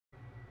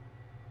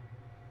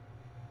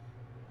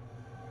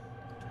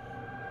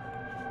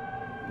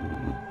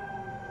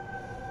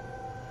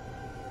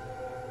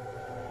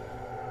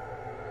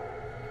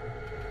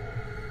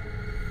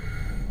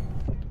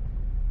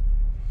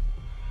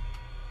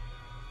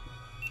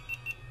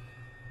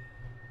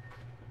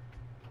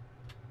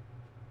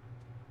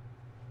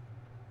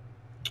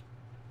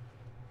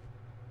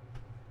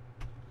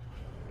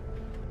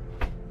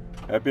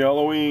Happy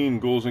Halloween,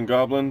 ghouls and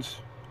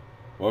goblins.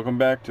 Welcome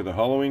back to the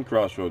Halloween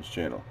Crossroads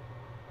channel.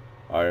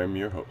 I am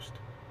your host,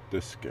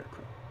 the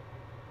Scarecrow.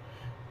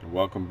 And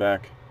welcome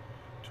back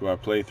to our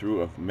playthrough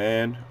of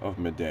Man of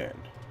Medan.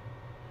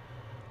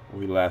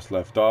 We last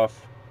left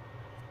off,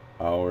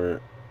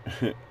 our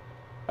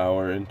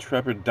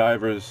intrepid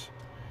divers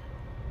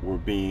were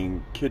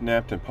being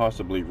kidnapped and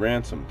possibly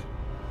ransomed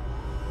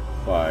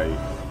by,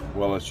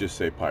 well, let's just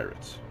say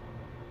pirates.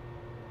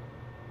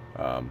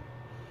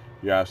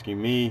 You're asking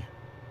me,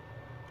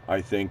 I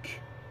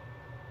think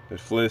that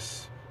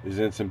Fliss is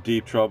in some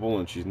deep trouble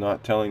and she's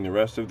not telling the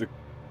rest of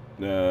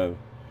the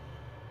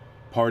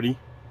party.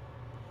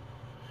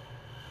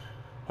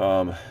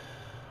 On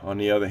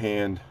the other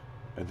hand,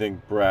 I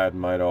think Brad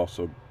might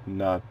also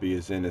not be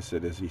as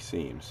innocent as he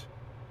seems,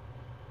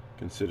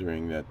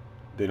 considering that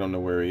they don't know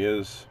where he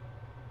is.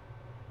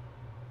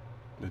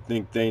 I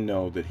think they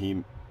know that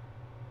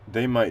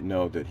they might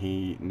know that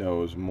he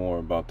knows more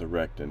about the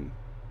wreck than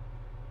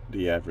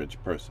the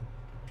average person.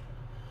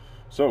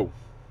 So,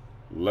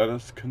 let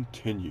us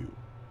continue.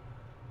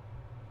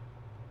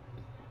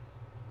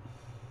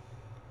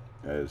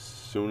 As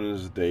soon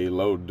as they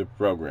load the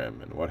program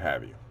and what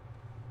have you.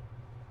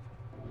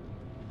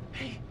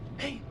 Hey,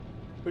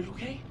 are you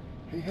okay?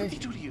 Hey. What did they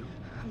do to you?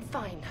 I'm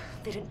fine.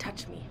 They didn't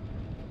touch me.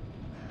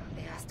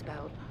 They asked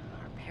about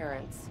our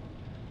parents.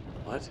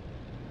 What?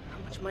 How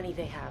much money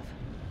they have.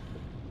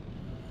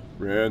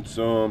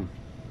 Ransom.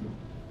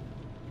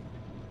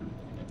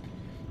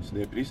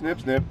 Snippity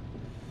snip snip.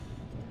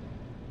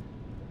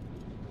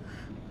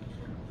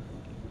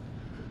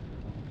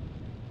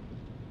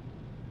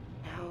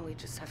 Now we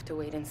just have to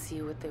wait and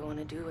see what they want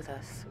to do with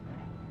us.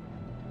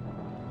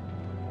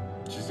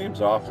 She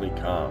seems awfully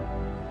calm.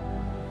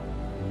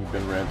 You've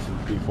been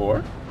ransomed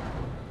before? 2,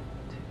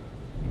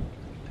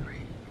 3,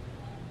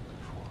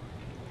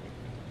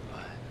 4,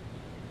 5,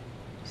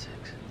 6,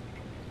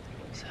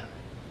 7,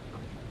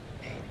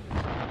 8.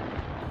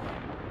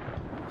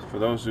 For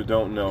those who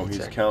don't know, 8 he's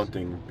seconds.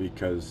 counting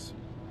because...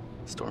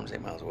 Storm's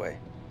 8 miles away.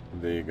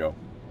 There you go.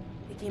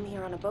 They came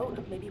here on a boat.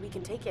 Maybe we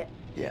can take it.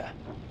 Yeah,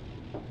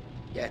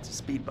 it's a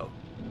speedboat.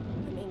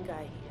 The main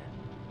guy,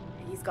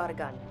 he's got a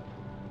gun.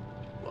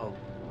 Well,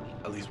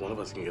 at least one of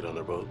us can get on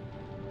their boat.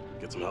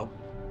 Get some help.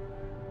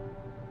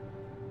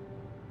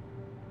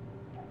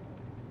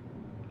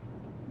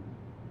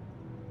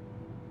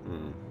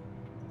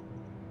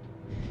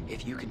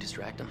 If you can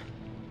distract him,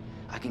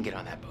 I can get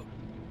on that boat.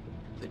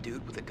 The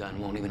dude with the gun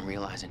won't even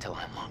realize until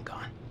I'm long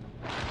gone.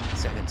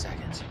 7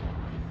 seconds.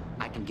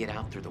 I can get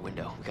out through the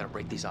window. We gotta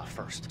break these off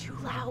first. Too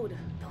loud.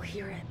 They'll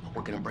hear it.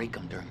 We're gonna break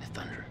them during the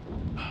thunder.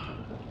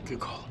 Good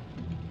call.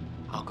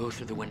 I'll go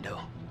through the window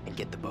and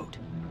get the boat.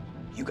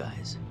 You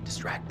guys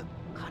distract them.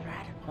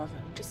 Conrad,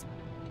 just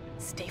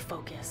stay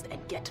focused and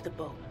get to the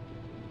boat.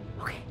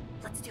 Okay,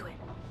 let's do it.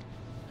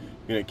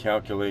 You're gonna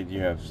calculate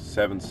you have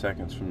 7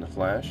 seconds from the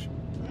flash.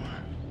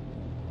 1,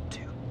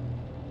 2,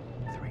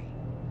 3,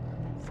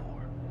 4.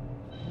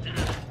 What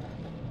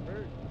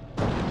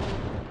the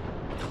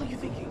hell are you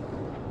thinking?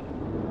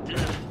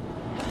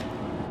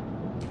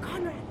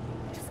 Conrad,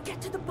 just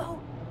get to the boat.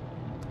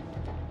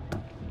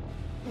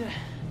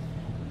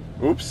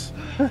 Oops.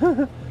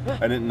 I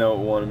didn't know it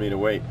wanted me to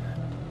wait.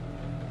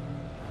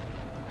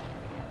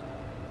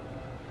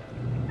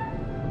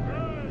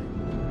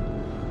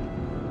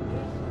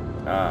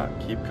 Ah,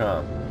 keep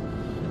calm.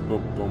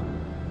 Boom, boom.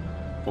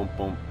 Boom,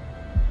 boom.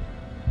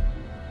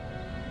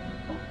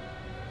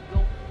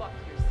 Go fuck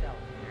yourself.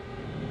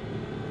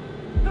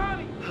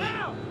 Tommy,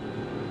 now!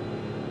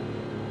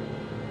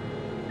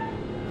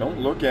 Don't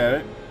look at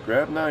it.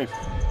 Grab knife.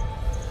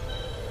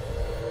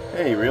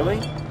 Hey,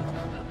 really?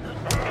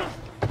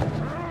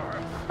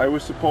 I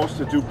was supposed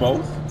to do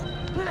both?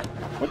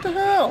 What the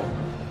hell?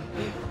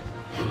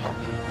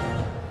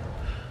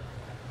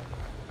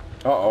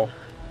 Uh-oh.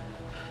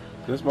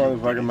 This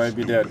motherfucker might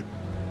be dead.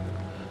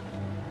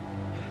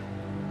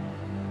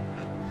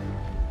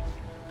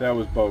 That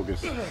was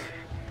bogus.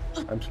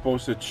 I'm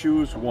supposed to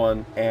choose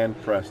one and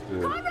press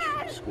the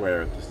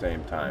square at the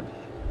same time.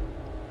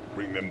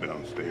 Bring them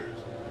downstairs.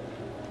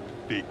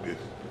 Take this.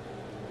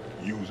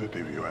 Use it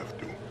if you have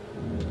to.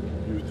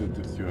 Use it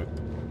if you have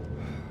to.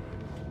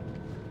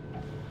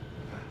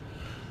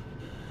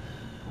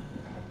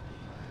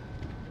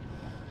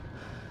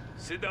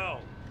 Sit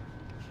down.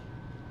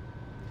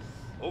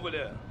 Over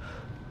there.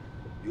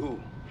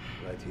 You,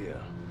 right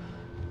here.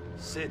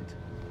 Sit.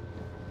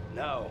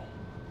 Now.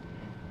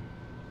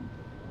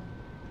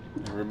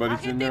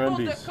 Everybody's in Arrêtez, their bande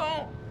de undies.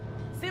 cons!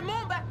 C'est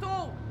mon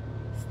bateau!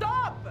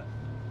 Stop!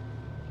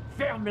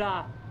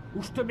 Ferme-la,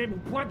 ou je te mets mon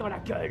poing dans la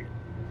gueule.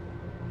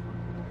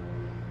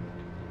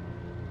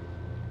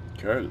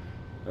 Curl.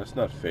 That's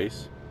not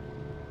face.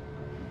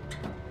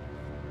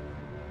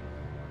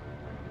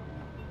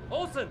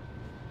 Olsen!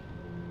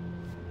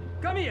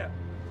 Come here!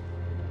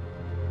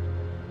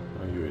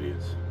 Oh, you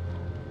idiots.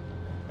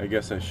 I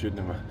guess I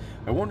shouldn't have.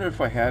 I wonder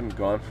if I hadn't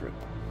gone for it.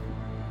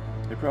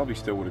 They probably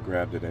still would have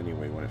grabbed it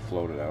anyway when it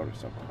floated out or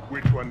something.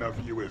 Which one of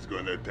you is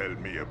going to tell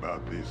me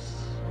about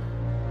this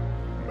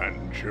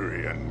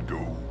Manchurian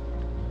ghoul.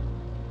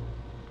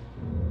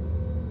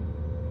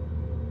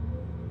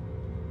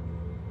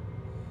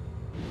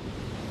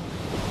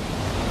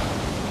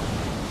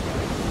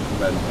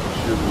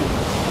 Manchurian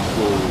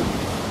ghoul.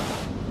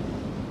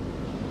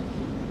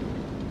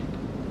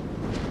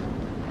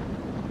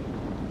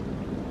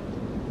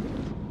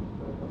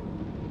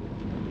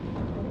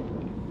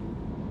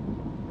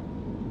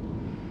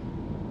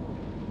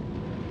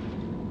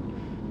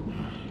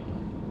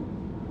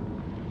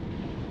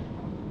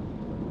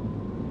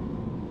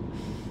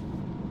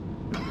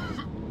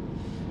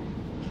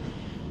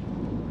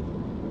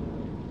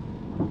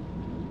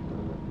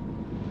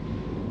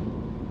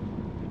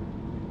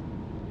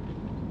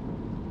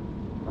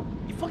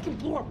 Fucking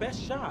blew our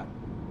best shot.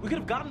 We could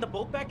have gotten the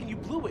boat back and you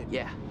blew it.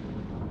 Yeah,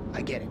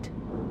 I get it.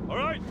 All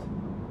right.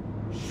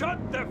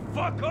 Shut the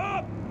fuck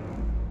up!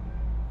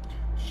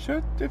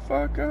 Shut the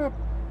fuck up.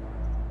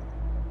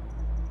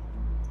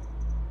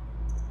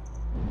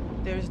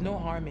 There's no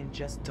harm in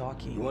just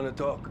talking. You want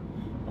to talk?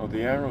 Oh,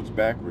 the arrow's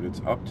backward.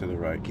 It's up to the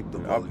right. Keep the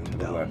and up volume to the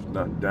down. left,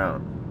 not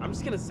down. I'm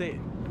just gonna say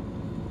it.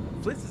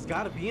 Fliss has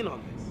gotta be in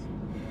on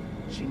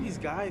this. She and these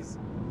guys,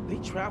 they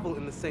travel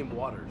in the same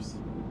waters.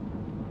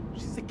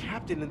 She's the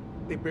captain and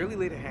they barely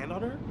laid a hand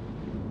on her?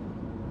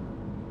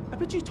 I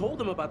bet you told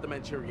them about the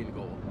Manchurian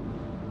Gold.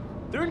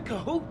 They're in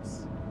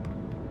cahoots.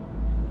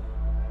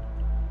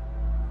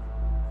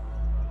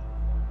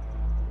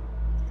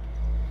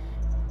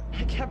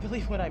 I can't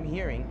believe what I'm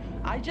hearing.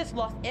 I just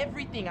lost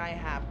everything I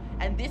have,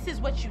 and this is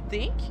what you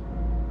think?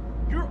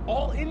 You're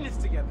all in this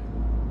together.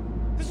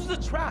 This was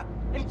a trap,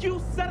 and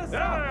you set us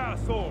up. Yeah,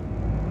 so.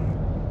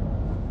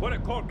 Put a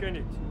cork in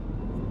it.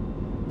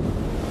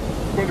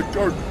 Put a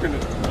cork in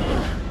it.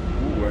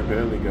 Ooh, I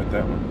barely got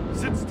that one.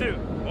 Sit still,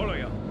 all of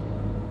you.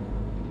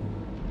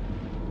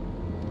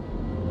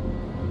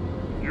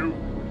 You,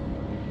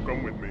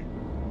 come with me.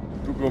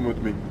 You come with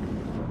me.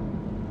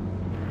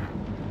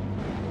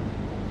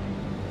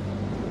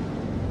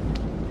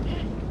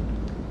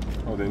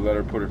 Oh, they let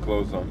her put her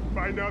clothes on.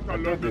 Find out how I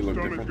long thought they the looked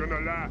storm is different.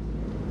 gonna last.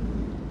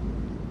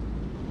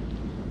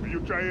 Will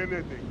you try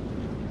anything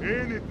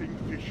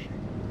fishy,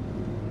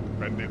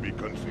 and there'll be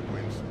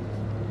consequences.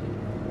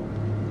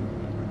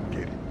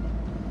 Get it?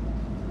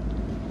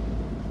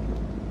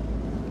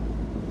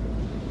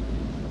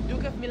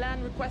 Duke of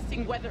Milan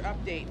requesting weather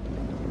update.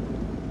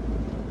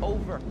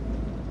 Over.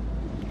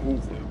 Ooh.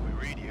 So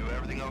we read you.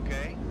 Everything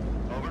okay?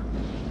 Over.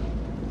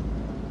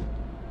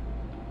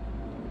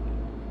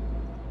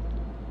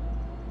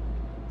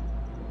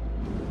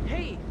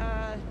 Hey,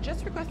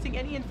 just requesting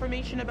any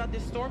information about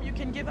this storm you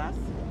can give us?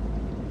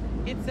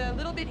 It's a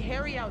little bit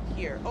hairy out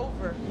here.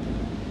 Over.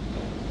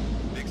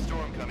 Big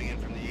storm coming in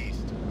from the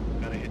east.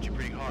 Gonna hit you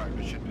pretty hard,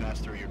 but should pass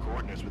through your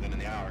coordinates within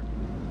an hour.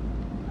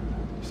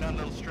 You sound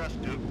a little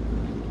stressed, Duke.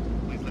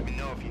 Please let me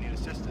know if you need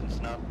assistance.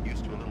 Not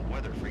used to a little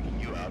weather freaking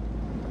you out.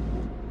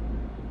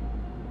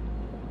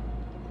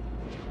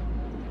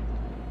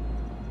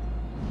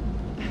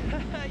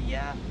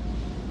 Yeah.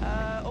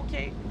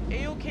 Okay.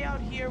 A-okay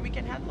out here. We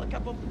can handle a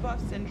couple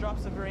puffs and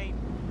drops of rain.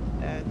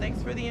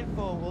 Thanks for the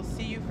info. We'll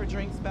see you for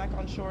drinks back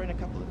on shore in a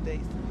couple of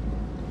days.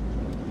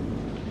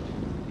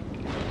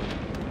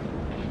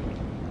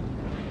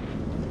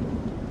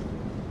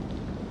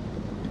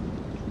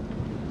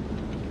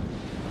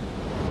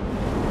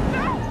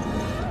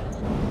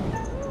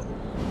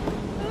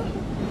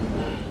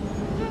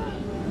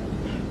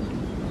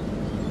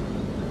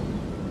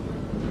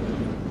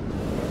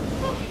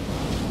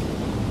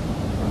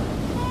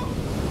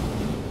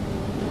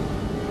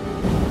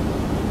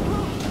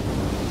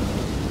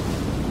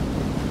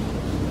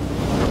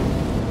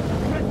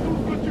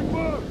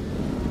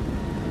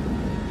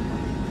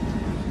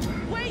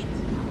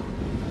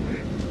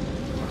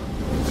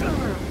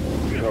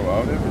 Throw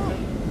out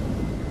everything?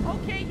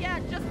 Okay, yeah,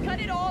 just cut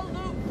it all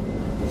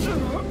loose.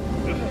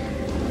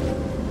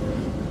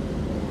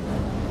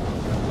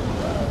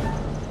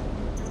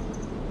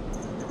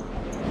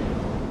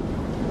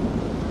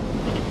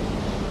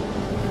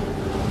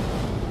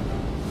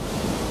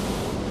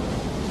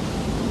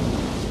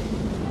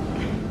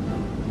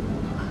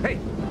 Hey!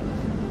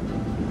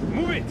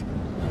 Move it!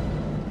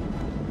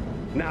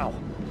 Now!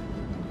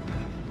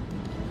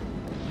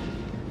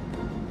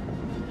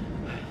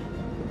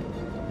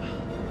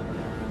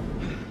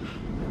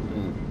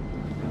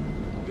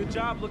 Good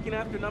job looking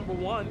after number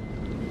one.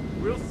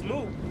 Real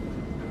smooth.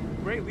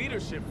 Great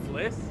leadership,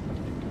 Fliss.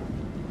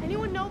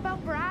 Anyone know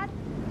about Brad?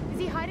 Is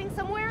he hiding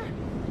somewhere?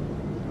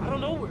 I don't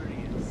know where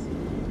he is.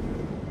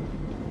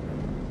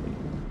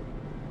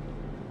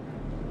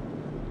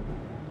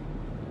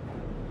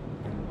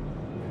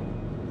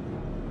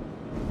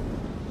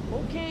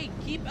 Okay,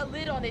 keep a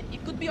lid on it.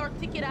 It could be our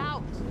ticket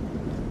out.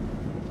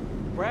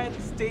 Brad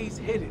stays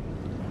hidden.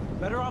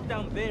 Better off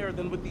down there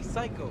than with these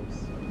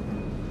psychos.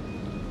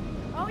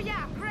 Oh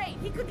yeah, great.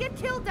 He could get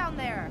killed down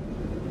there.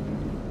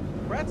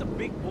 Brad's a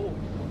big boy.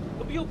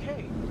 He'll be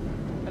okay.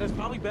 And it's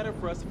probably better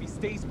for us if he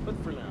stays put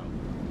for now.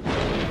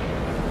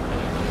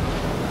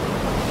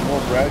 Well,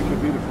 Brad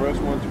could be the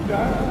first one to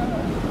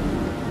die.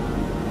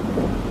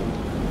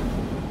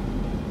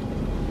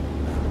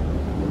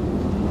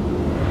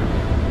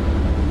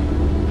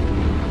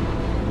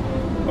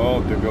 Oh,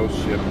 the ghost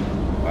ship.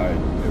 I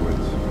knew it.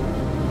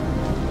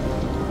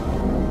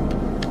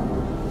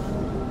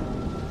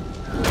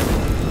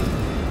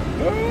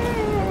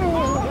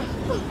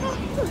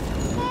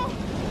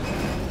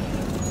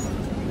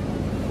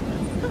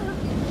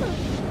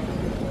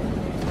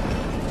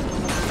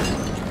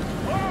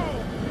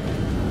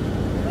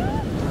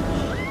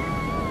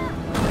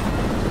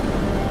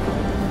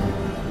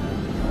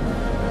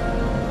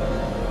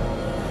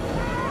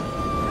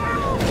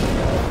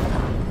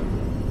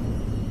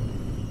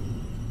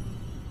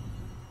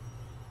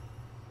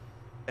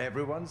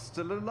 Everyone's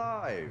still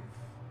alive.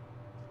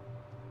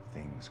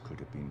 Things could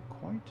have been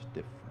quite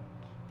different.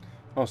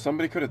 Oh,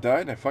 somebody could have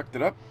died and I fucked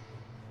it up?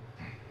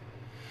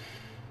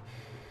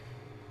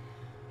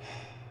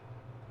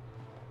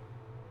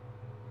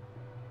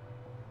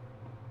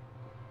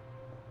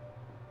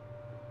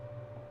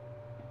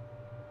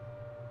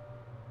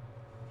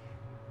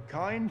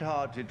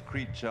 Kind-hearted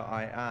creature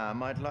I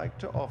am, I'd like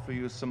to offer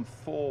you some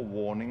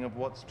forewarning of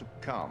what's to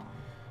come.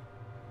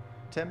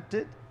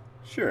 Tempted?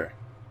 Sure.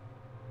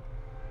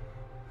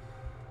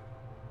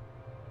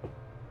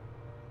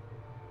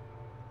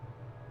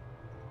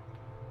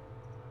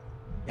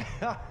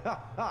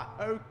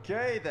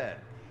 Okay then.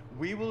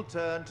 We will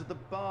turn to the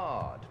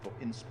Bard for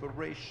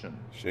inspiration.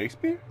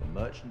 Shakespeare? The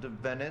Merchant of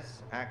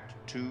Venice, Act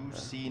 2,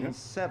 Scene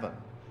 7.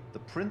 The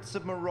Prince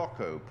of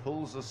Morocco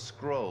pulls a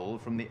scroll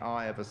from the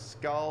eye of a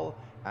skull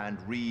and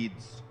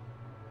reads,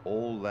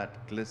 "All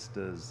that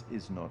glisters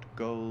is not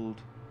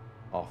gold.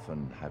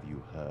 Often have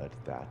you heard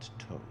that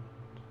told."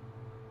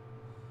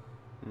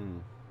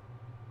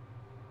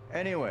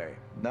 Anyway,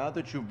 now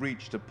that you've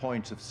reached a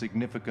point of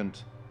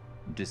significant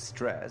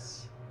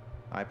distress,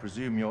 I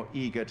presume you're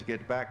eager to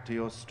get back to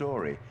your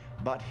story.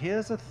 But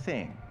here's the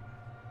thing.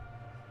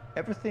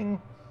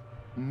 Everything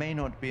may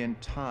not be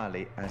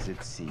entirely as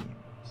it seems.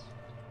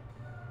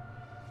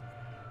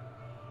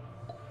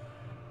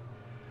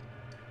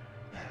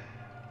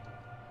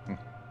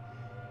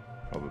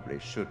 Probably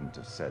shouldn't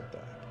have said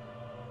that.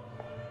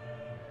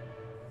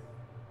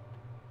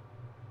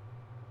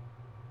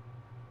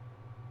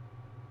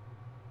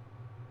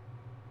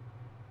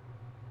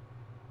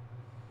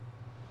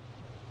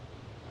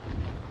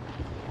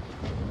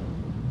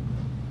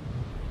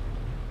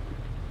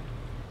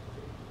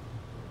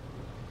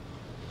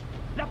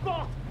 La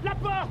porte! La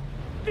porte!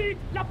 Vite!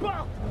 La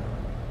porte!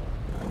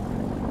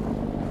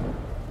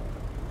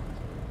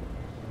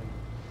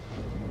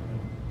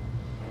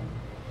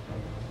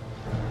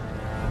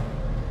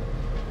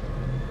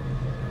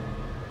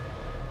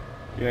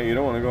 Yeah, you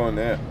don't want to go in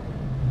there.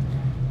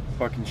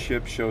 Fucking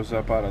ship shows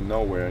up out of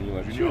nowhere and you're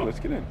like, sure, let's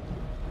get in.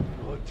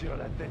 Retire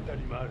la tête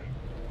d'allumage.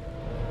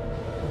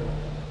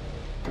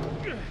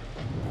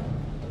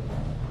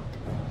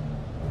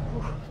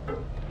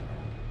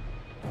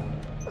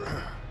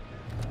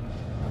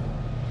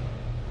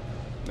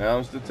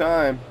 Now's the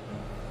time.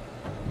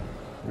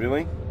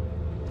 Really?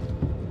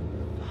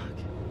 Fuck.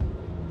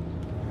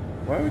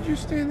 Why would you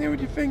stand there with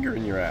your finger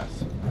in your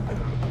ass?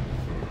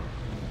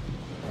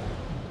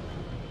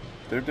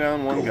 They're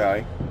down one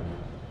guy.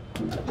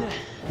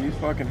 He's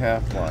fucking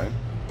half blind.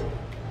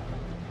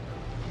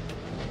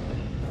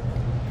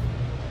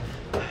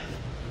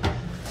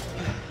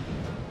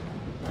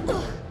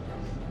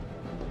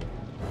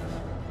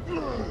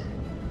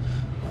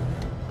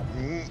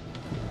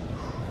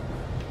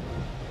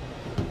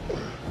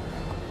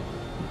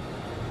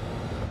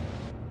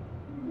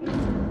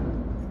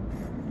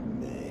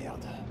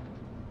 Merde.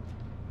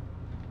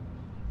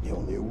 Et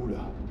on est où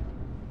là?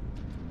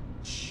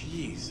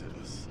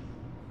 Jesus.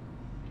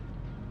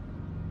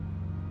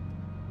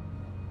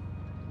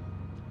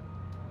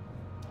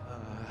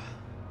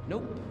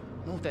 Nope.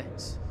 No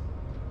thanks.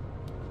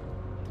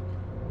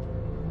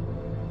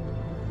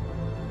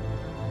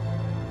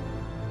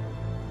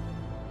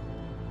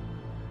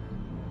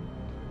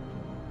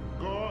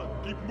 Go on,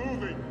 keep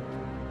moving.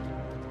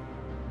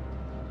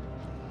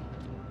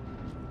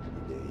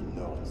 Il est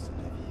énorme ce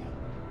navire.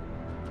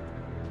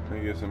 Can I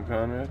get some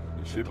Conrad?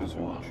 The ship is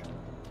huge.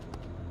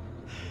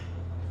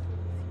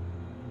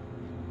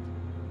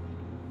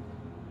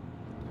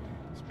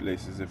 This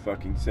place is a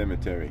fucking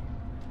cemetery.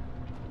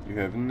 You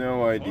have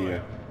no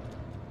idea.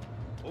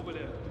 Over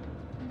there.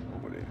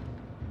 Over there.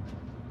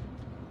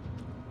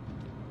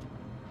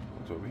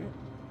 What's over here?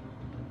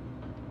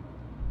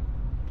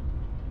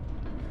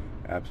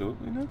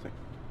 Absolutely nothing.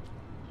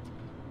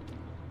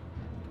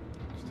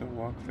 Still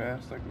walk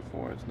fast like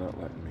before, it's not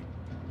letting me.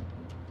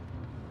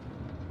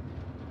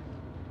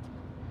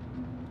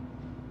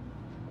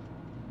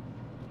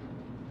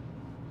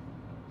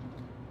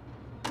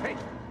 Hey!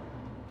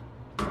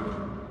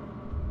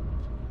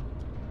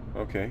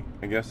 Okay,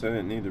 I guess I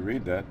didn't need to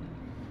read that.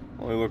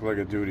 Only looked like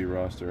a duty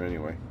roster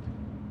anyway.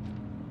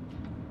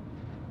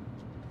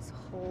 This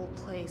whole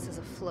place is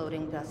a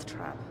floating death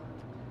trap.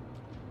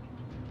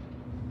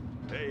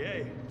 Hey,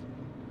 hey.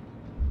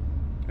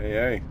 Hey,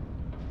 hey.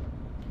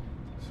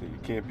 So you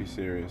can't be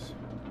serious.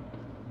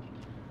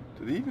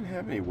 Do they even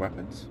have any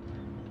weapons?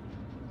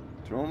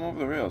 Throw them over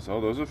the rails.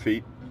 Oh, those are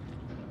feet.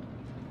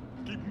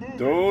 Keep moving.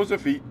 Those are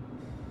feet.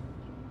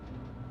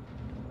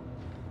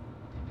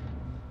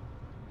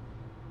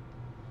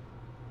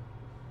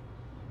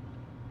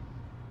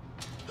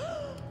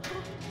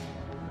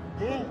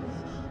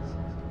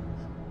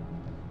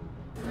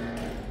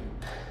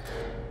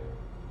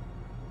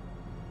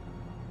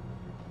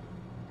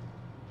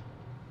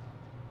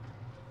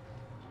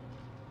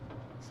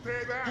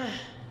 Stay back.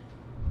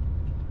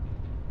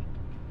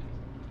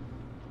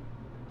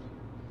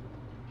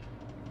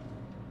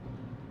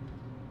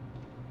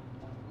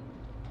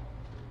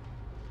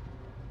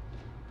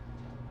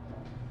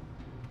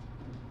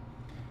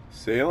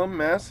 Salem,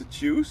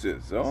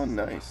 Massachusetts. Oh,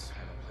 nice.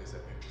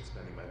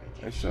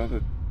 I saw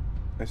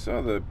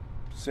the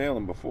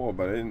Salem before,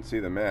 but I didn't see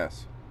the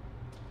Mass.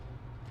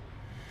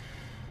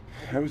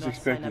 I was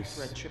expecting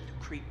sign up for a trip to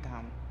Creep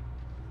Town.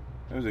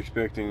 I was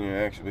expecting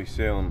actually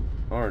Salem,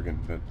 Oregon,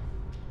 but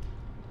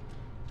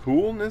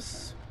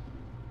coolness.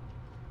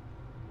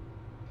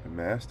 A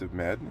Mask of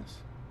Madness.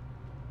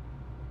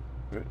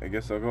 But I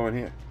guess I'll go in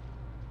here.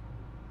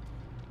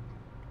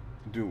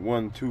 Do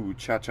 1, 2,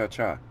 cha cha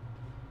cha.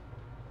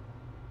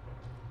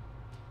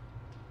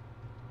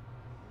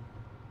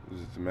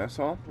 Is it the mess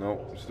hall?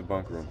 No, it's the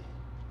bunk room.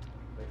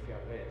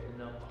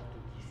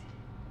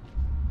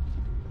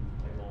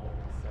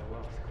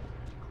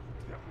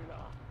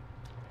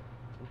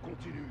 On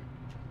continue.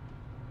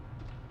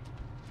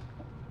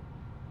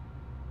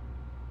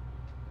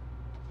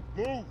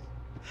 Move.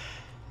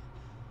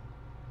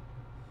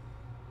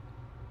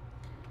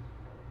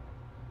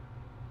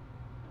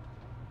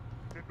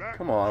 Get back.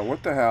 Come on,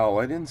 what the hell?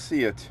 I didn't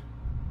see it.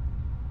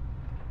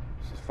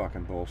 This is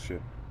fucking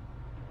bullshit.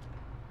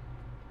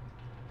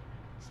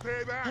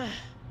 Stay back.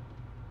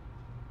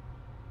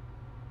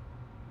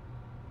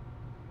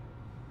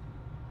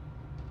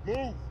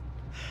 Move.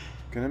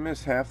 Gonna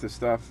miss half the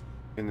stuff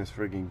in this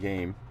friggin'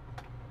 game.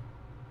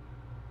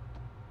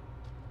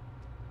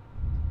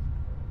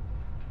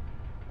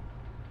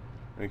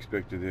 I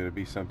expected there to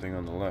be something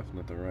on the left,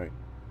 not the right.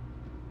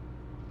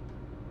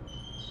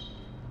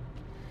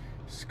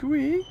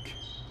 Squeak!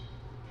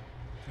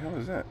 What the hell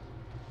is that?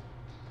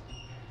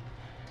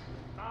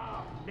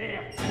 Ah,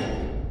 merde!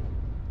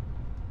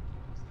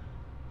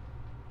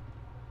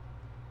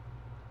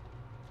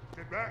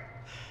 Get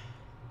back.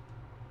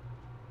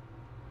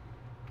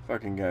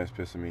 Fucking guy's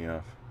pissing me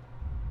off.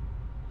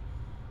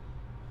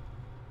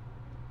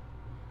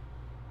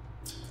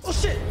 Oh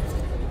shit!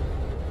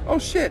 Oh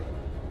shit!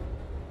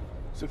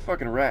 It's a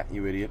fucking rat,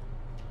 you idiot.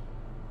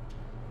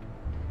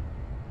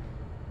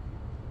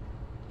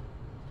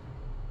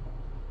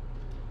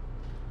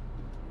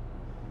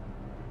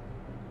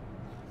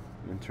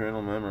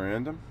 Internal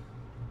memorandum.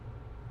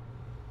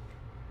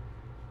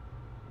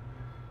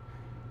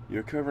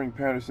 You're covering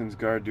Patterson's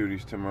guard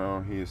duties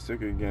tomorrow. He is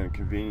sick again.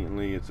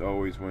 Conveniently, it's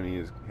always when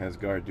he has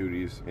guard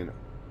duties in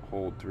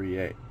hold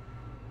 3A.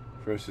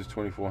 First is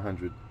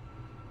 2400.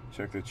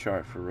 Check the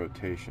chart for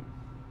rotation.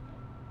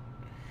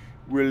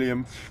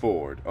 William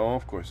Ford. Oh,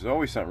 of course. There's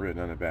always something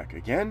written on the back.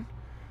 Again?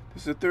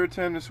 This is the third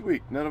time this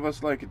week. None of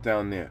us like it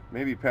down there.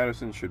 Maybe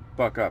Patterson should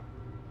buck up.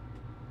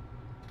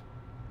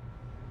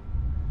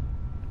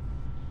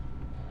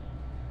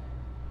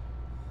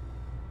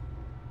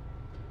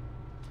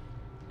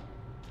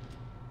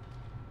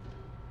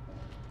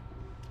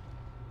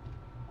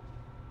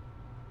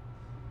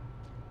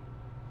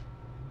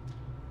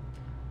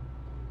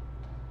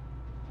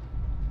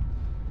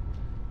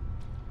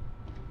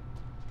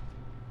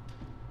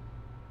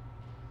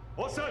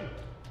 Watson,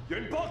 il y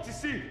a une porte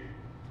ici.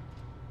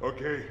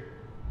 Okay,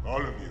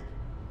 all of you,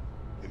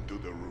 into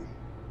the room.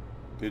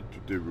 Into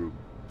the room.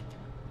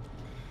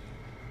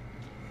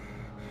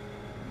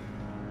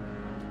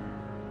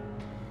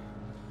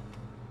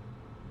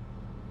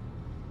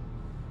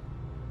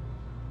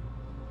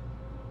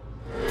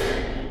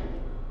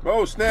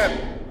 Oh, snap!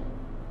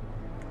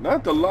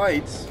 Not the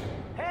lights.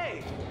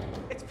 Hey,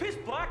 it's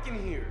pitch black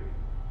in here.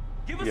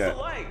 Give us Yeah. the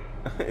light.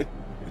 It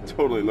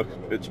totally looks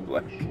pitch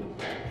black.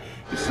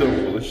 He's so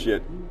full of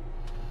shit.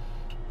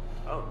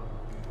 Oh.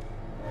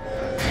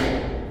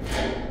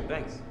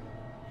 Thanks.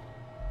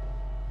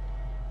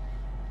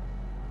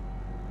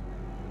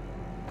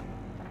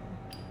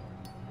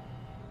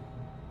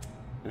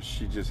 If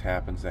she just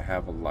happens to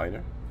have a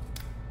lighter.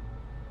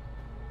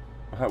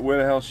 Where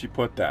the hell she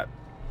put that?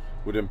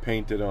 With him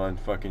painted on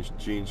fucking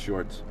jean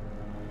shorts.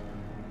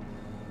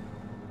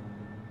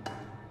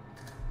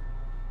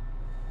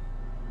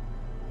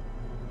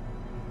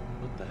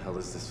 What the hell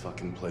is this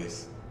fucking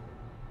place?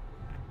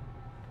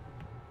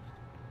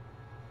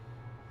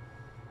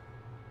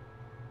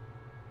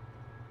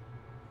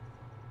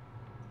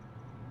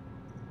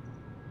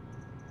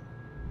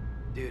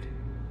 Dude,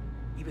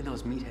 even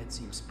those meatheads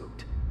seem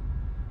spooked.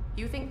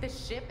 You think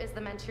this ship is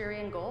the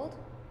Manchurian Gold?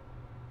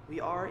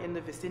 We are in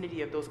the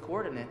vicinity of those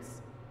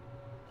coordinates.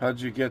 How'd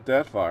you get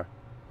that far?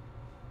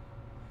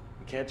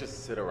 We can't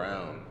just sit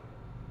around.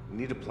 We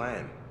need a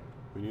plan.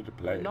 We need to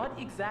play. Not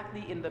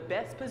exactly in the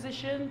best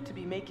position to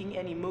be making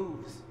any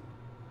moves.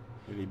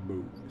 Any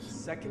moves. The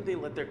second they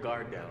let their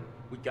guard down,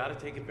 we gotta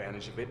take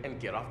advantage of it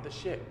and get off the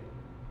ship.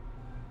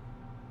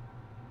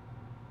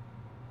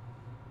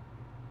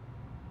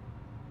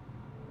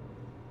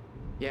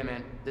 Yeah,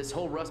 man, this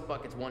whole rust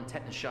bucket's one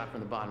tetanus shot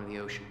from the bottom of the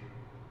ocean.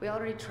 We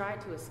already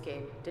tried to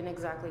escape. Didn't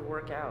exactly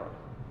work out.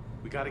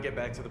 We gotta get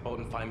back to the boat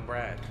and find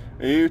Brad.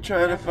 Are you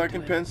trying to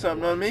fucking pin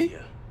something on me?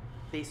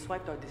 They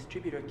swiped our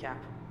distributor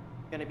cap.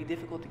 Gonna be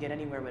difficult to get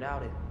anywhere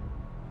without it.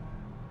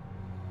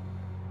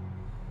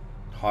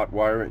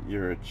 hotwire it,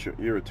 you're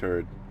a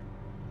turd.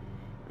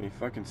 You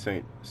fucking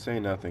say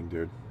nothing,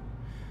 dude.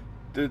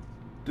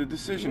 The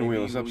decision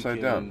wheel is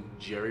upside down.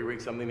 Jerry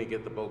rig something to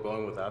get the boat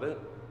going without it?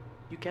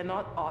 You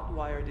cannot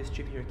hotwire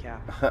distributor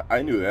cap.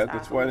 I knew that.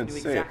 That's why I didn't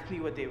say exactly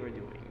what they were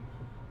doing.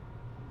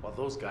 While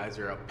those guys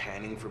are out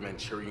panning for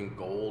Manchurian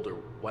gold or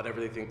whatever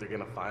they think they're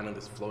gonna find on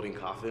this floating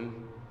coffin,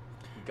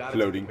 you gotta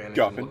take advantage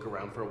and look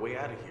around for a way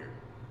out of here.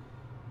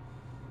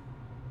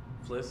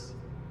 Fliss,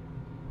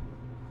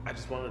 I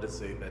just wanted to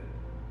say that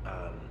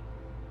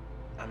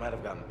I might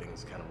have gotten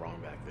things kind of wrong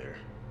back there.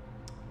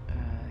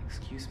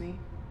 Excuse me?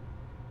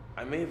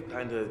 I may have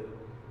kind of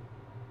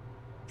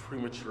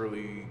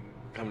prematurely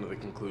come to the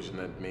conclusion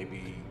that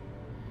maybe,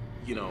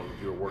 you know,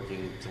 you're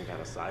working some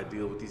kind of side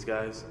deal with these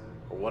guys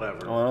or whatever.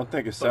 Oh, I don't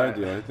think a side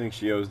deal. I think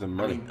she owes them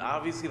money. I mean,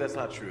 obviously that's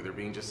not true. They're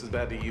being just as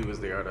bad to you as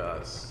they are to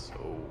us.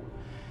 So,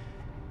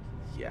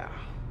 yeah.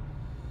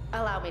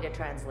 Allow me to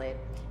translate.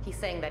 He's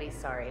saying that he's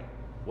sorry.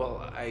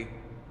 Well,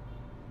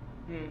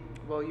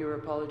 Well, your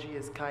apology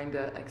is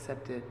kinda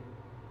accepted.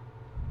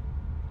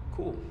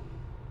 Cool.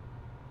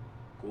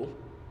 Cool.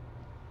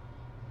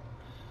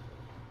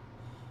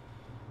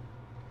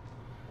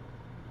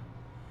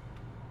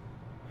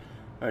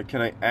 Alright,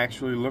 can I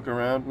actually look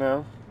around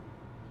now?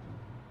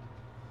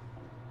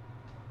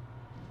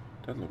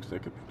 That looks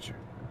like a picture.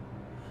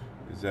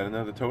 Is that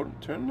another totem?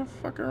 Turn the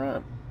fuck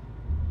around.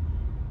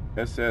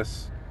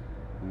 SS9?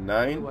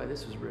 I wonder why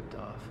this was ripped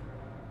off.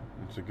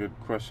 That's a good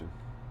question.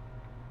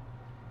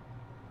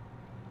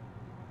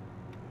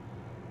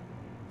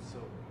 So,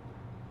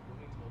 when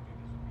we told you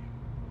this would be a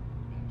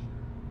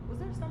adventure, Was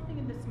there something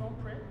in the small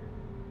print?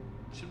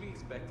 should we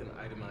expect an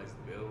itemized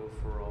bill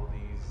for all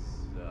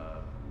these,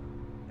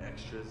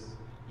 extras?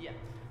 Yeah.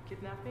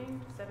 Kidnapping,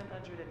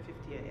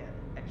 750 a.m.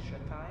 Extra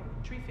time,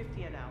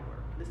 350 an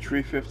hour. Listen,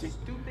 350?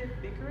 Stupid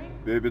bickering?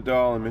 Baby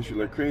doll, I miss you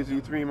like crazy.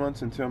 3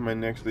 months until my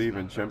next leave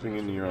and jumping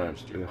into your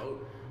arms.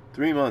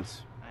 3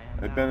 months.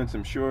 I've been on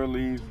some shore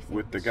leave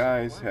with the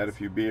guys, had a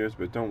few beers,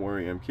 but don't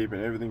worry, I'm keeping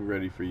everything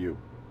ready for you.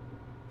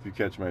 If you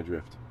catch my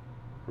drift.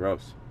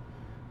 Gross.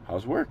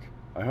 How's work?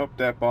 I hope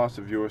that boss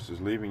of yours is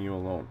leaving you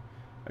alone.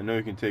 I know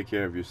you can take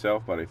care of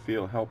yourself, but I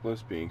feel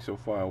helpless being so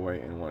far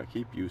away and want to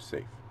keep you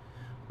safe.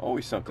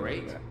 Always something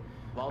like that.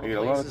 I get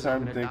a lot of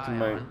time to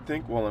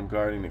think while I'm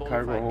guarding the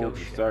cargo hold.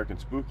 It's dark and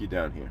spooky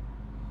down here.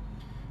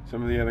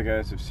 Some of the other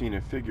guys have seen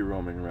a figure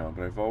roaming around,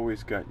 but I've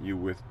always got you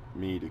with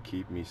me to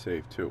keep me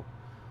safe too.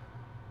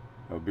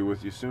 I'll be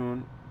with you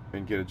soon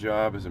and get a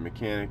job as a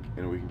mechanic,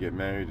 and we can get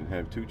married and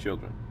have 2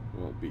 children.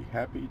 We'll be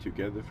happy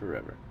together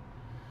forever.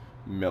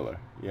 Miller.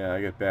 Yeah,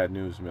 I got bad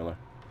news, Miller.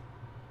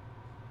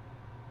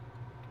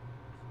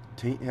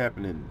 Tain't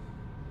happening.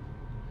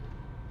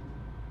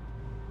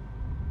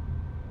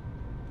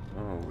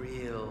 Oh.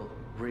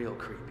 Real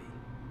creepy.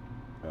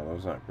 Oh,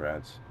 those aren't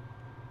Brad's.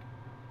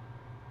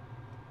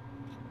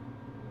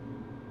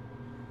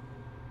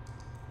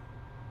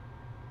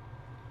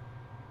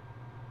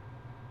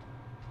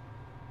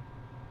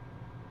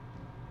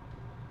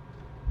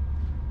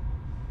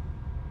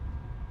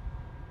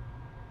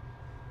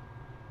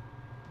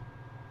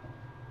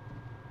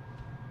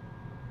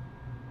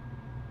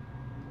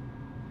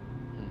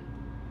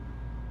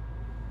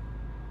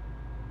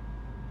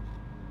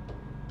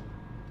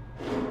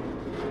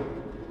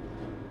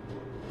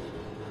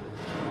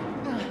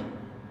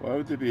 Why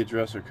would there be a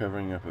dresser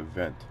covering up a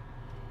vent?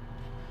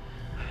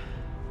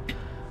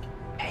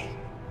 Hey,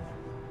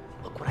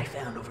 look what I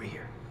found over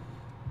here.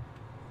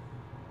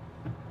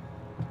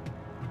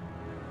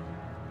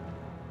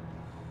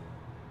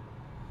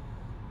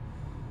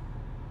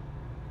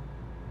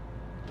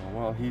 Well,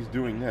 while he's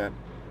doing that,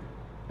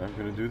 I'm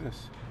gonna do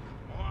this.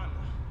 Come on.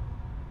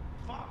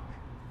 Fuck.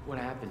 What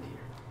happened here?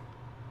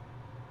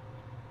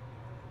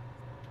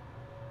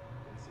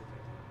 Let's see if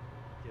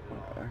I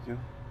can get it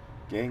off.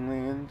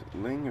 Gangland,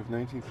 Ling of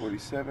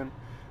 1947,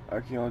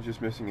 archaeologist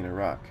missing in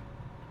Iraq.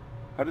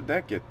 How did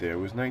that get there?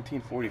 It was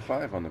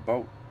 1945 on the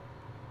boat.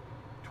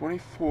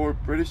 24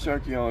 British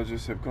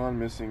archaeologists have gone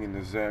missing in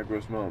the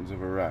Zagros Mountains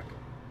of Iraq.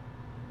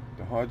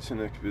 The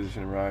Hodgson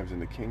expedition arrived in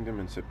the kingdom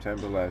in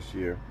September last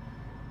year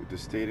with the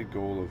stated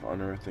goal of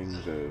unearthing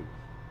the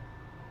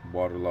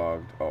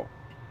waterlogged... Oh.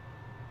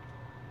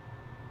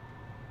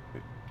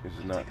 Is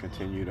it not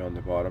continued on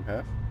the bottom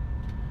half?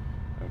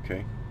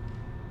 Okay.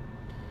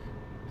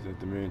 Is that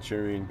the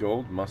Manchurian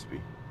gold? Must be.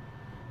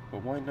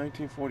 But why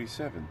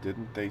 1947?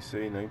 Didn't they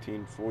say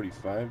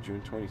 1945,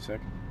 June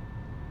 22nd?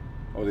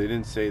 Oh, they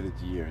didn't say the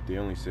year. They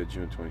only said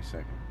June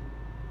 22nd.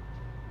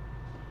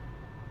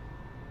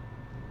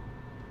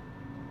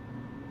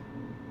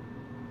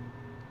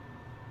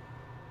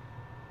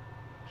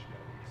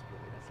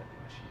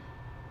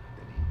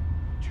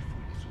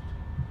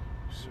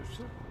 Search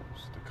the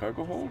holds. The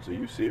cargo holds? Are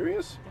you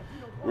serious?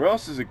 Where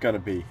else is it gonna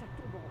be?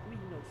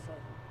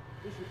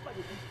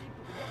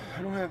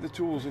 I don't have the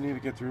tools I need to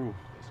get through.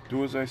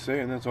 Do as I say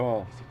and that's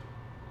all.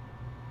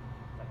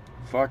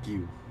 Fuck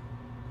you.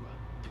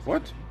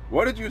 What?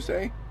 What did you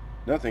say?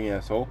 Nothing,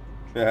 asshole.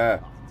 Yeah.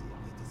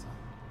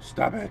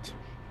 Stop it.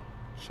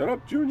 Shut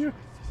up, Junior.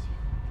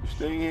 You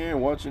staying here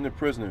and watching the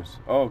prisoners.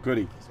 Oh,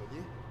 goody.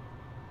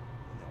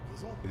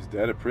 Is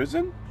that a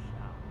prison?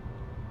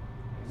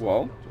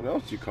 Well, what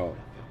else do you call it?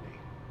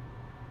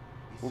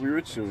 We'll be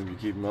rich soon if you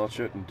keep mouth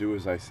shut and do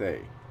as I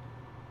say.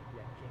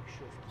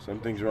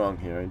 Something's wrong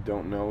here. I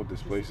don't know.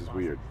 This place is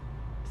weird.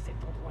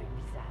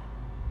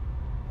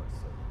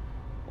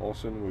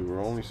 Olsen, we were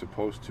only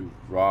supposed to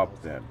rob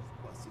them.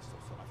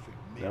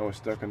 Now we're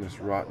stuck on this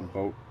rotten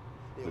boat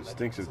that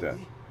stinks of death.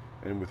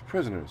 And with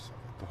prisoners,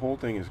 the whole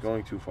thing is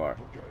going too far.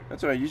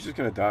 That's alright, you're just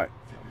gonna die.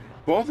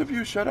 Both of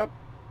you, shut up!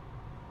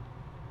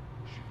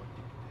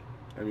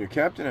 I'm your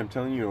captain, I'm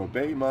telling you to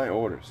obey my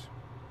orders.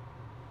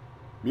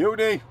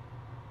 Mutiny!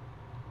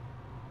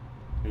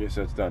 I guess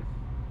that's done.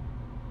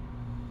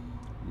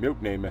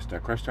 Mutiny,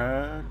 Mr.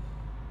 Christian.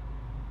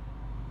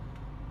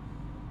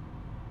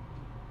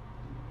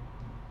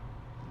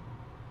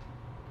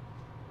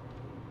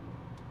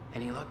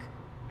 Any luck?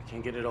 I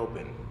can't get it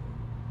open.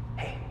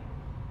 Hey,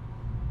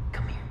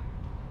 come here.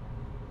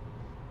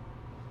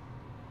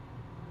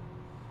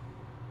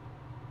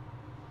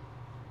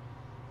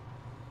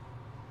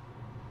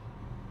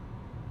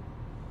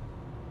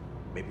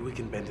 Maybe we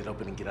can bend it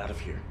open and get out of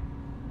here.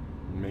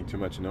 Make too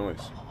much noise.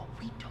 Oh,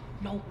 we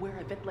don't know where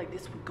an event like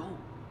this would go.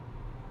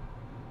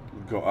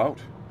 Go out.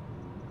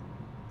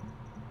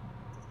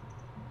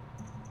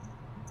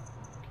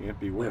 Can't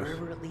be worse.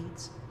 Wherever it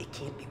leads, it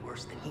can't be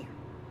worse than here.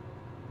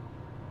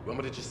 You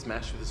want me to just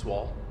smash through this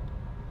wall?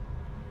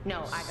 No,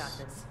 I got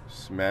this.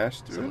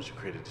 Smash through? Someone should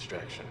create a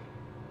distraction.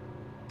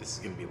 This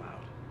is gonna be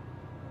loud.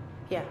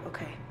 Yeah,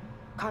 okay.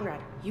 Conrad,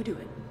 you do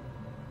it.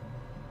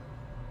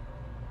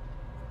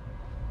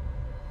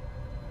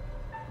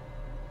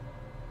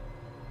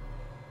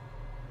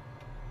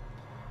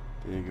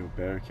 There you go,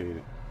 barricade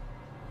it.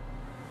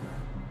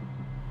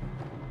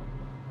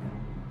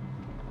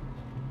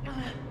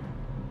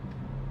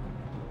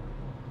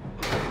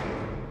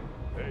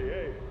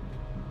 Hey.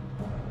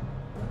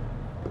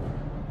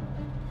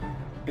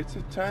 It's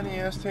a tiny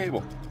ass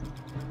table.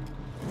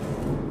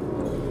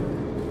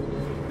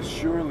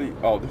 Surely.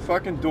 Oh, the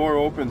fucking door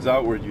opens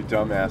outward, you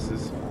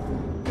dumbasses.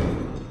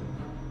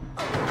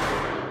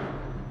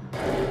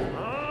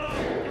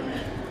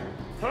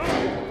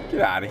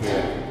 Get out of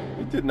here.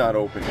 It did not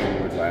open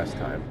inward last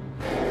time.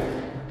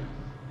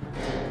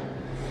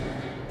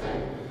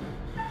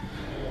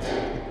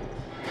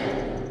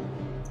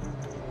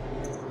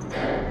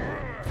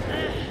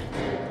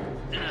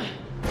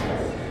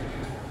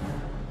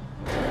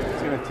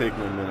 It's gonna take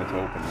me a minute to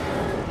open it.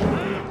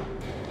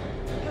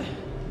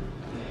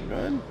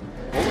 Gun?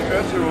 Hold the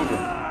dresser over.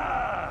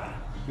 Ah,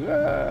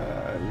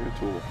 you're a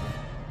tool.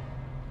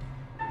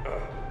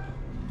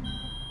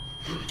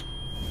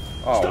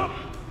 Oh, stop.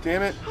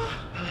 Damn it.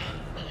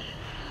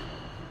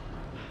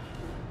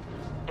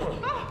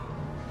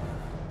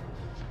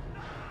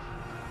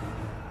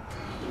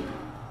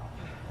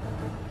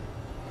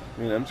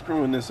 Man, I'm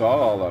screwing this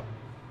all up.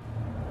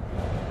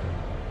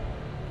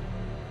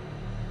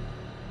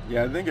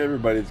 Yeah, I think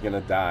everybody's gonna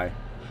die.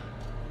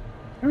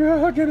 We're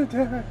all gonna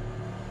die.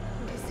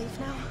 Okay, safe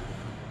now?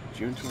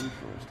 June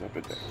 21st, up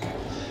at that.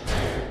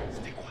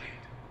 Stay quiet.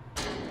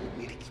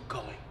 We need to keep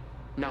going.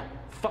 No,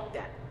 fuck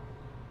that.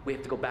 We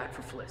have to go back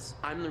for Fliss.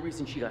 I'm the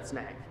reason she got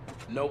snagged.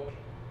 Nope.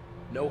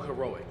 No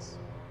heroics.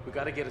 We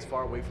gotta get as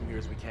far away from here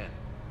as we can.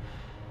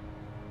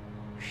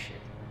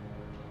 Shit.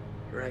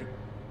 You're right.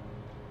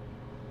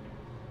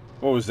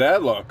 What was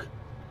that look?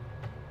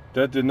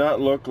 That did not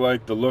look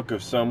like the look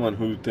of someone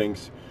who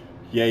thinks,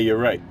 yeah, you're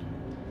right.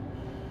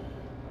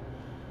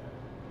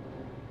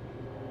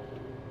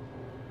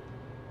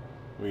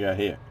 What we got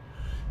here?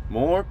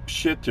 More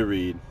shit to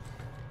read.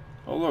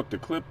 Oh look, the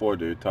clipboard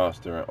dude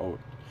tossed around. Oh,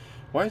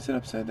 why is it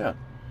upside down?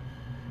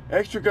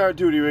 Extra guard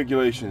duty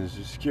regulations.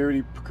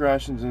 Security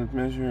precautions and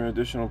measure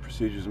additional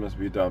procedures must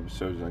be adopted.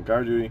 Soldiers on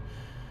guard duty.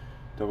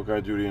 Double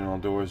guard duty on all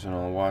doors and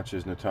all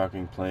watches. No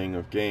talking, playing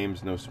of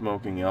games. No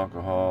smoking,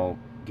 alcohol,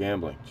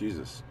 gambling.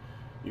 Jesus.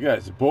 You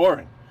guys are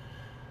boring.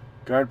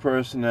 Guard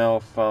personnel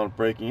found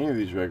breaking any of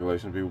these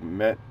regulations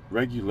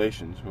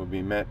will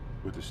be met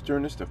with the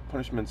sternest of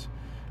punishments,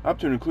 up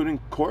to and including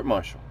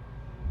court-martial.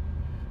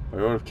 By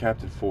order of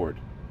Captain Ford.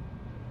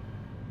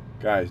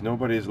 Guys,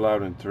 nobody is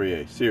allowed in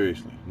 3A.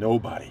 Seriously,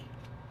 nobody.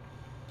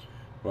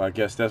 Well, I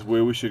guess that's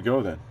where we should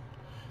go then.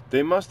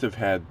 They must have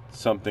had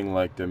something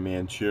like the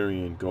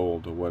Manchurian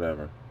Gold or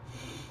whatever.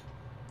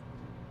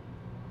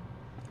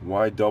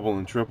 Why double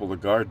and triple the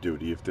guard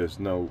duty if there's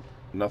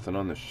nothing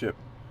on the ship?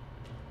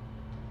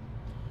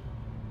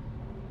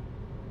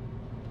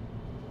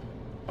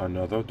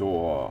 Another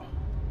door.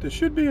 There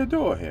should be a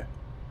door here.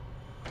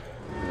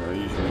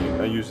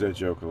 I use that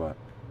joke a lot.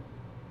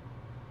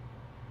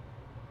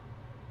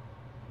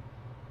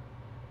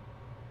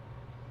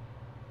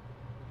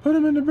 Put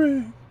him in the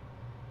brig.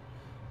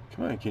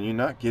 Come on, can you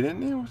not get in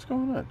there? What's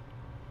going on?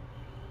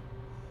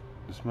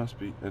 This must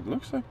be... It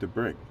looks like the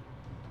brig.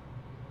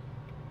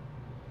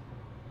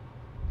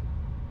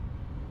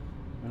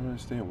 I don't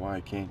understand why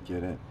I can't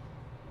get in.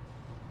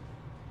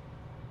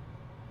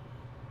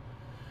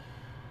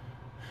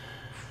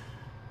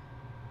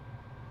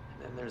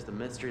 And then there's the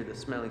mystery of the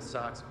smelly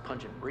socks,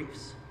 pungent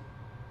briefs.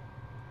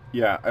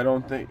 Yeah, I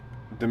don't think...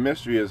 The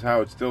mystery is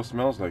how it still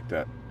smells like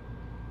that.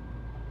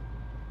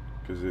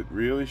 Because it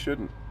really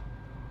shouldn't.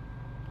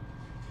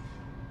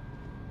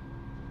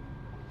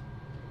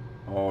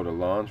 Oh, the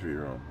laundry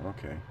room.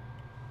 Okay.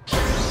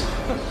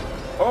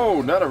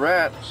 Oh, not a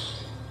rat.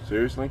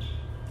 Seriously?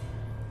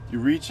 You're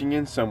reaching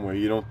in somewhere.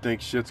 You don't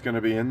think shit's gonna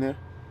be in there?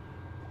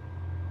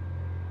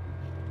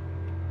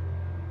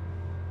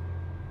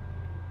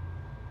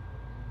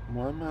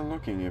 Why am I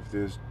looking if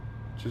there's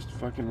just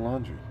fucking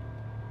laundry?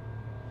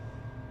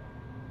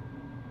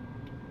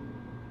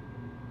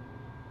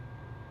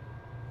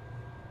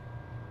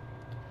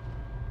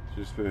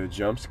 Just for the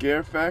jump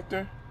scare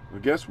factor?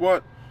 Well, guess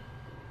what?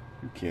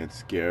 You can't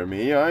scare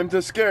me. I'm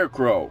the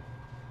Scarecrow.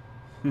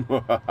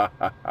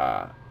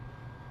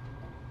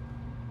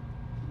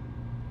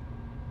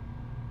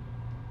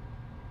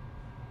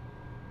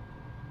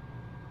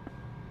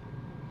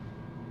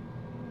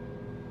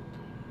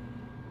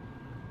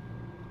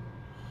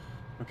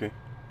 Okay,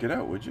 get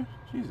out, would you?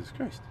 Jesus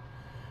Christ.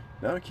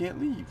 Now I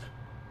can't leave.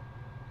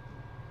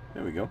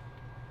 There we go.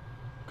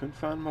 Couldn't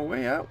find my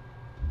way out.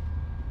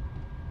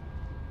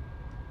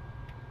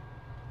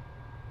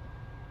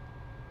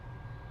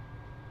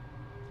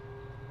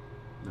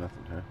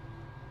 Nothing, huh?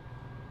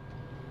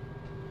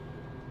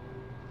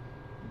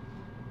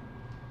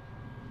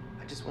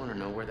 I just want to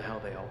know where the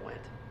hell they all went.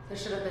 There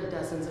should have been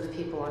dozens of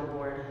people on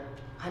board.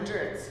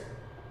 Hundreds.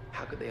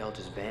 How could they all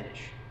just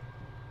vanish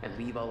and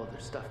leave all of their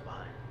stuff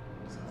behind?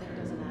 Something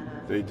doesn't add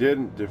up. They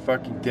didn't. They're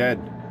fucking dead.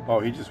 Oh,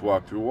 he just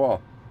walked through a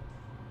wall.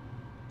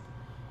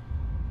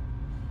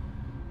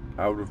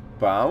 Out of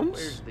bounds?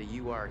 Where's the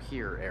 "you are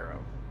here"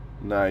 arrow?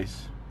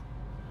 Nice.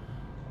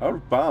 Out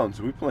of bounds?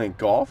 Are we playing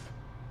golf?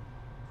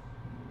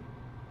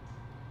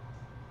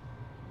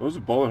 Those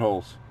are bullet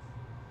holes.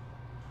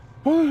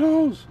 Bullet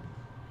holes!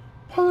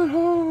 Bullet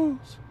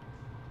holes!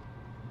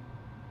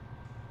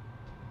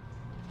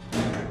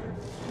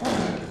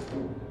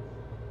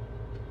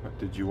 What,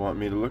 did you want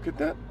me to look at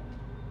that?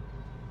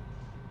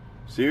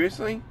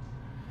 Seriously?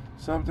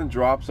 Something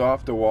drops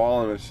off the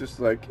wall and it's just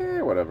like,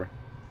 eh, whatever.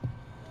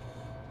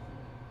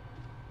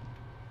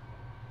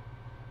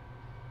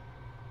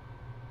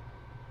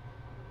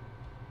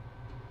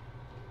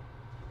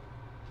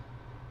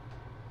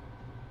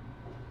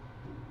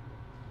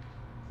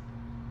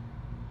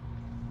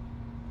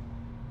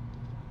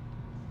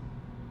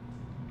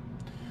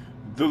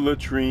 The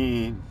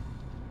latrine.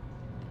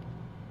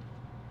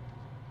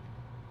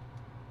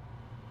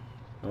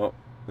 Oh,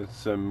 it's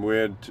some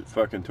weird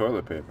fucking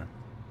toilet paper.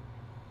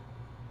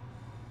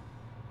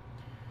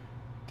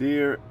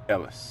 Dear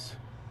Ellis.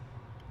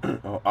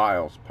 Oh,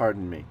 Isles,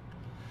 pardon me.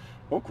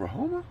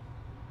 Oklahoma?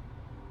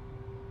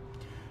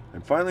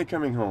 I'm finally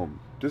coming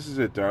home. This is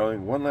it,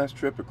 darling. One last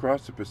trip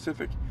across the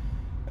Pacific,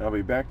 and I'll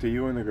be back to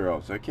you and the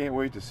girls. I can't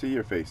wait to see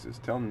your faces.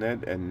 Tell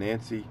Ned and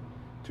Nancy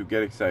to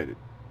get excited.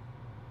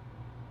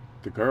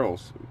 The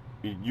girls?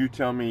 You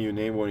tell me you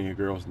name one of your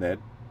girls Ned.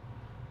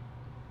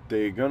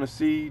 They're gonna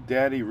see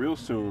Daddy real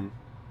soon,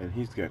 and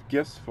he's got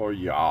gifts for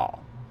y'all.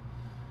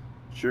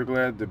 Sure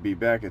glad to be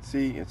back at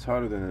sea. It's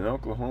hotter than an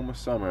Oklahoma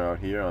summer out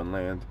here on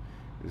land.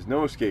 There's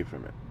no escape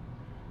from it.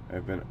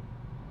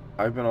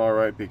 I've been all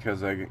right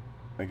because I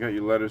got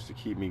your letters to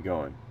keep me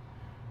going.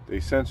 They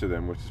censor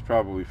them, which is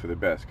probably for the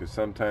best, because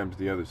sometimes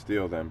the others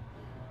steal them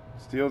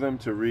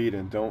to read,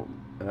 and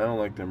I don't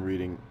like them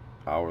reading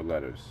our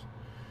letters.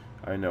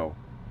 I know.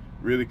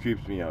 Really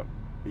creeps me out.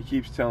 He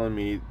keeps telling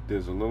me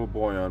there's a little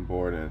boy on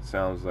board and it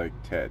sounds like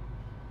Ted.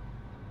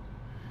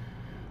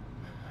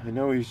 I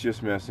know he's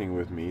just messing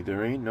with me.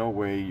 There ain't no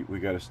way we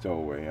got a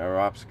stowaway. Our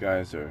ops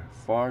guys are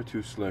far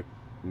too slick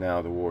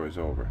now the war is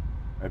over.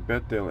 I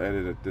bet they'll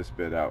edit this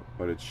bit out,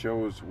 but it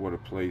shows what a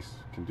place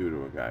can do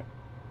to a guy.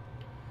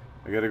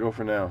 I gotta go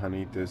for now,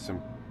 honey. There's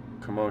some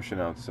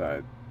commotion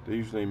outside. That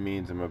usually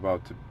means I'm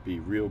about to be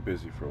real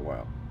busy for a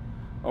while.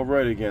 I'll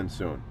write again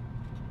soon.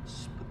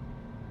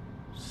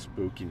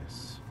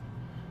 Spookiness.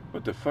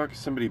 What the fuck?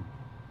 Somebody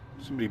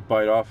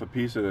bite off a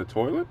piece of the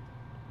toilet?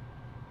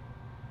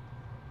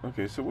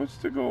 Okay, so what's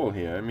the goal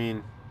here? I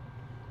mean,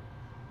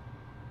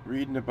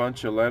 reading a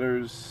bunch of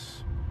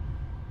letters.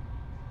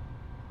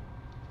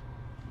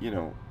 You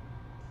know,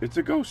 it's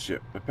a ghost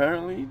ship.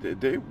 Apparently,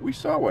 we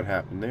saw what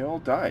happened. They all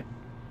died.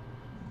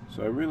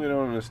 So I really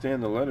don't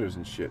understand the letters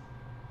and shit.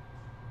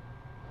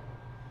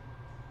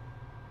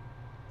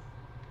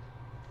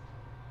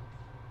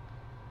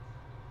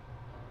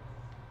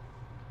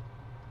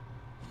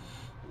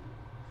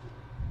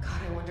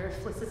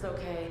 Fliss is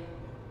okay.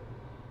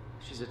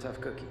 She's a tough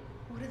cookie.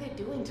 What are they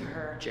doing to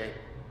her? Jay,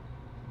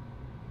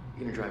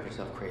 you're gonna drive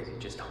yourself crazy.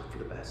 Just hope for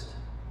the best,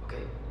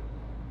 okay?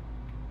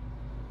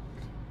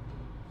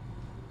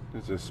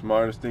 It's the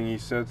smartest thing he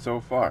said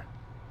so far.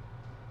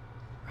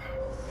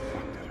 Oh,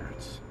 fuck, that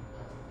hurts.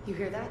 You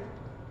hear that?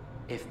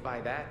 If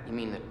by that you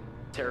mean the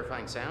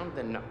terrifying sound,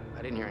 then no,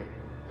 I didn't hear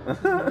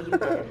anything. No, you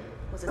did.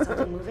 Was it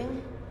something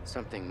moving?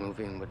 Something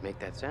moving would make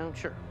that sound?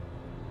 Sure.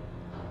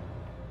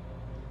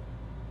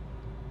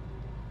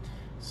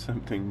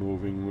 Something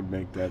moving would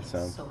make that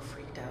sound. So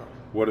freaked out.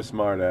 What a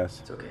smartass.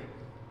 It's okay.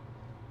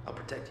 I'll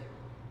protect you.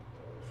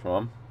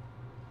 From?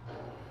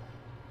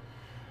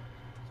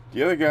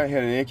 The other guy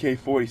had an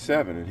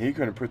AK-47 and he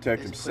couldn't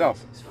protect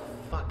himself. This place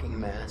is fucking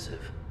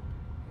massive.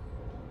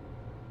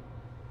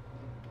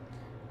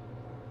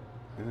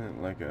 Isn't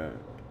it like a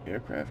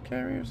aircraft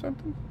carrier or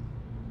something?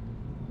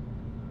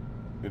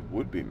 It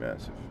would be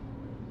massive.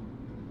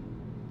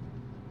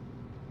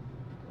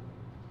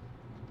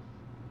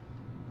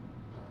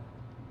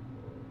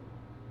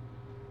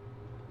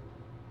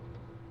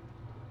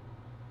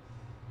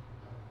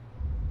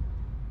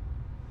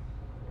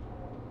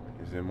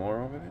 Is there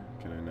more over there?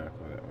 Can I not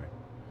go that way?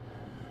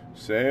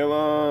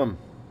 Salem!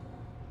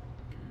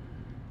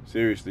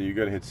 Seriously, you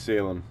gotta hit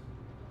Salem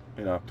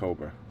in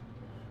October.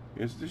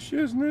 It's the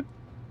shiznit.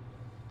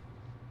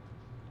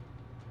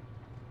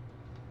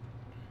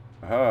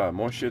 Aha,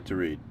 more shit to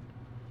read.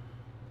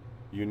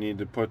 You need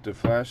to put the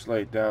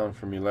flashlight down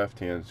from your left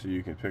hand so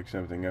you can pick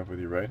something up with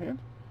your right hand.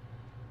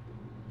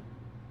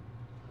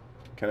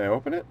 Can I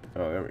open it?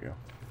 Oh, there we go.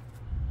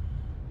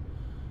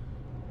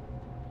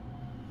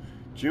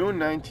 June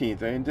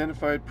 19th, I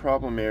identified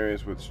problem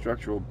areas with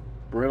structural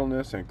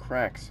brittleness and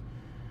cracks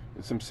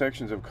in some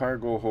sections of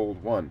cargo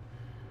hold 1.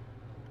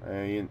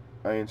 I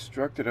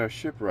instructed our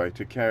shipwright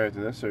to carry out the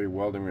necessary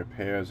welding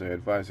repairs. I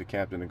advised the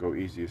captain to go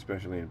easy,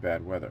 especially in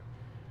bad weather.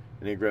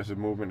 Any aggressive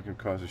movement can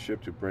cause the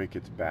ship to break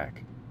its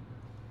back.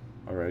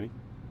 Alrighty.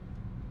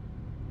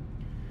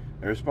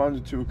 I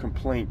responded to a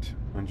complaint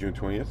on June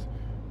 20th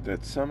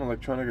that some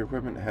electronic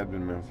equipment had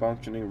been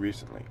malfunctioning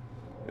recently.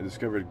 I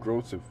discovered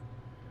growths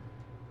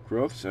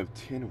of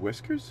tin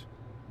whiskers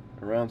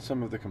around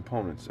some of the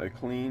components. I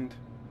cleaned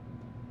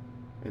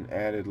and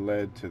added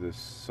lead to the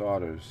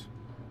solders,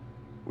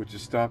 which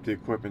has stopped the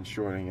equipment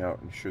shorting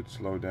out and should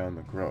slow down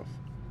the growth.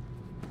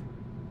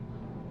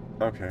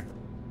 Okay.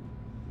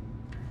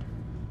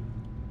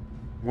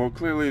 Well,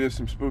 clearly there's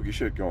some spooky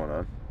shit going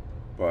on,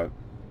 but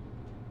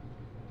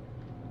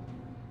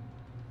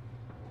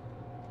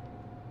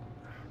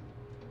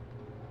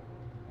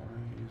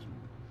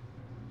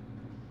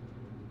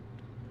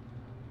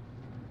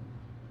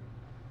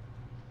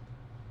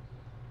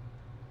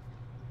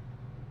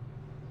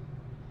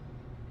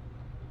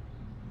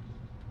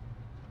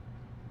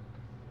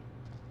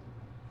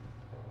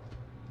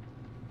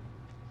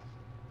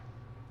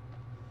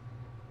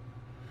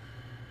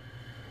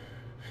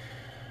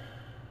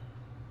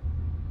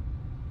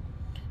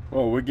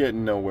well, we're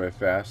getting nowhere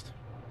fast.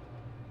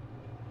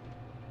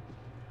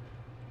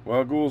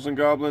 Well, ghouls and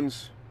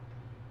goblins,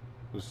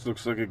 this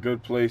looks like a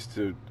good place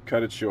to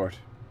cut it short.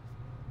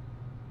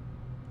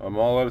 I'm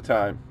all out of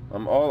time.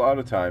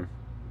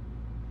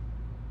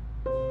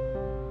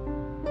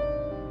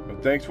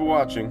 But thanks for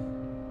watching.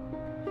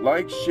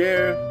 Like,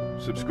 share,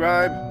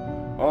 subscribe,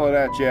 all of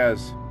that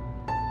jazz.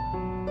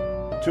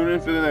 Tune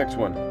in for the next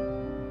one.